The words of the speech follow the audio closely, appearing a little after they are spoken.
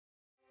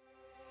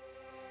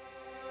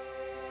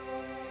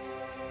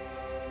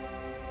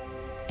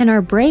In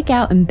our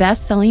breakout and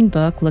best-selling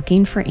book,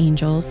 Looking for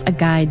Angels, A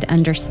Guide to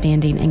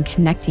Understanding and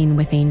Connecting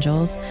with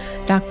Angels,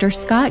 Dr.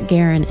 Scott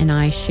Guerin and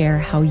I share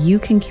how you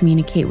can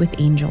communicate with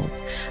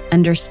angels,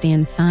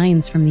 understand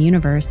signs from the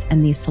universe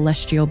and these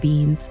celestial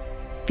beings,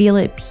 feel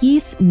at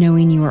peace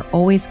knowing you are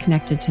always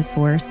connected to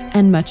Source,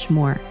 and much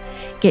more.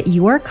 Get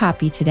your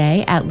copy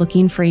today at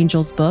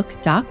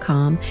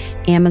lookingforangelsbook.com,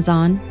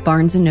 Amazon,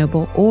 Barnes &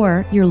 Noble,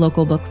 or your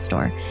local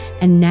bookstore.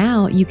 And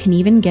now you can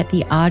even get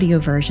the audio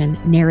version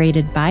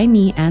narrated by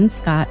me and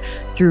Scott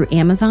through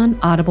Amazon,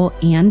 Audible,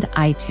 and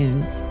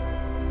iTunes.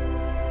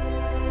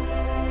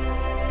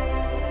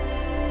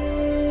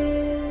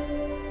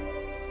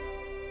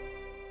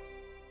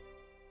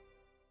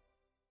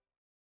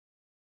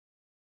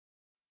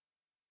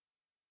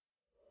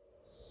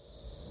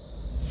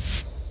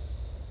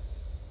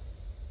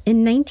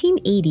 In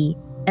 1980,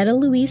 Etta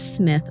Louise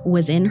Smith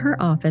was in her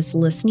office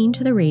listening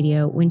to the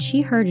radio when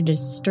she heard a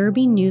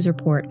disturbing news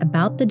report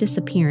about the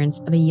disappearance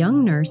of a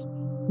young nurse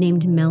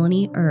named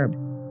Melanie Erb.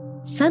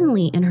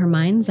 Suddenly, in her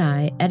mind's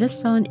eye, Etta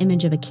saw an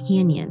image of a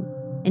canyon,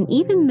 and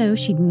even though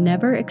she'd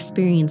never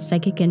experienced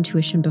psychic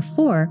intuition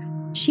before,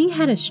 she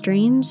had a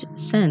strange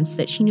sense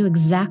that she knew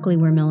exactly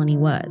where Melanie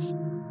was.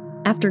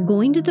 After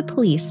going to the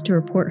police to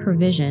report her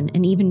vision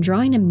and even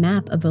drawing a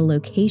map of a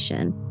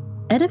location,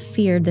 Etta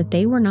feared that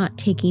they were not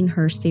taking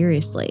her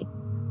seriously.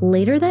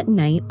 Later that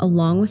night,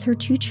 along with her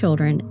 2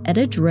 children,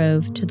 Etta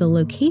drove to the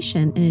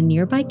location in a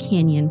nearby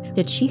canyon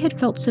that she had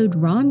felt so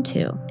drawn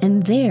to.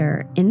 And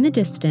there, in the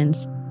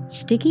distance,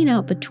 sticking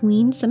out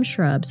between some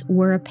shrubs,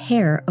 were a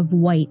pair of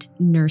white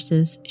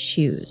nurse's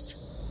shoes.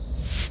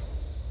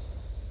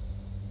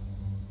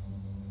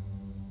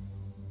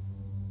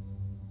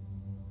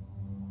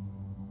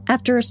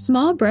 After a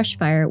small brush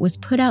fire was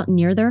put out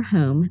near their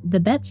home,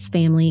 the Betts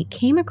family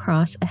came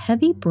across a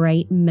heavy,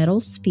 bright metal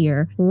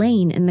sphere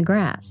laying in the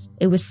grass.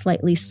 It was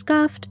slightly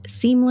scuffed,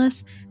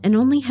 seamless, and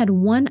only had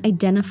one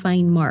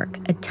identifying mark,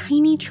 a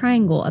tiny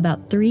triangle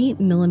about 3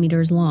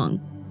 millimeters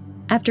long.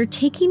 After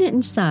taking it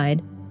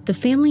inside, the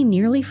family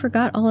nearly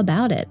forgot all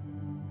about it.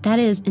 That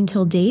is,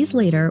 until days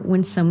later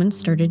when someone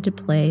started to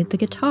play the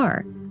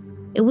guitar.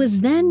 It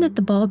was then that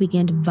the ball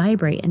began to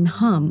vibrate and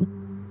hum.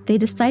 They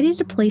decided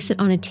to place it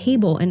on a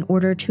table in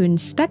order to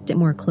inspect it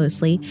more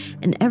closely,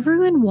 and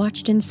everyone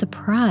watched in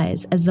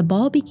surprise as the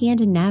ball began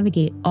to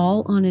navigate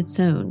all on its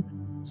own,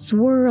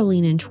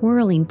 swirling and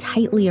twirling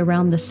tightly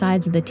around the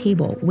sides of the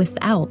table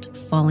without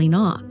falling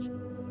off.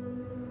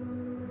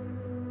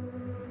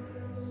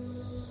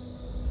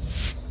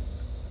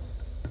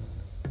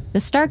 The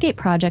Stargate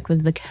Project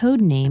was the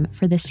code name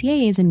for the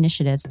CIA's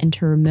initiatives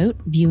into remote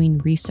viewing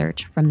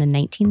research from the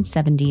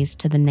 1970s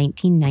to the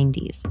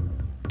 1990s.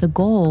 The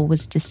goal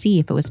was to see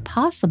if it was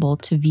possible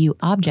to view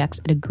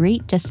objects at a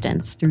great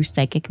distance through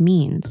psychic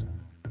means.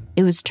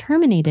 It was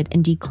terminated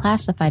and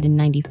declassified in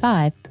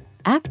 1995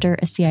 after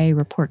a CIA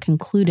report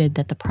concluded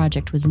that the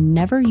project was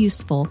never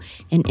useful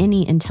in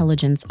any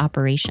intelligence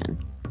operation.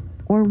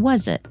 Or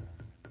was it?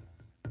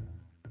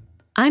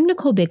 I'm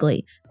Nicole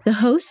Bigley, the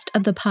host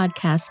of the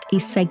podcast A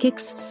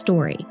Psychic's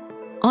Story.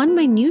 On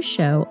my new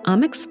show,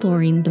 I'm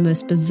exploring the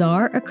most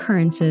bizarre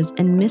occurrences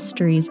and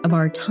mysteries of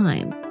our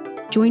time.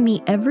 Join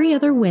me every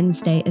other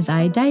Wednesday as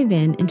I dive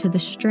into the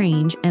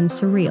strange and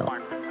surreal.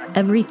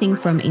 Everything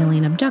from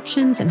alien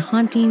abductions and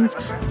hauntings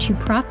to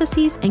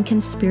prophecies and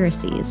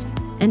conspiracies.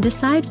 And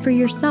decide for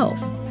yourself,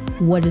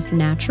 what is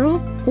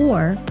natural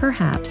or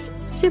perhaps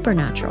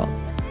supernatural?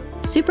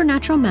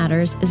 Supernatural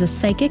Matters is a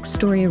Psychic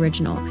Story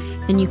original,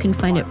 and you can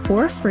find it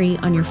for free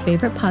on your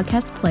favorite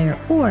podcast player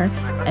or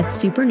at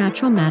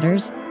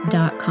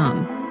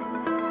supernaturalmatters.com.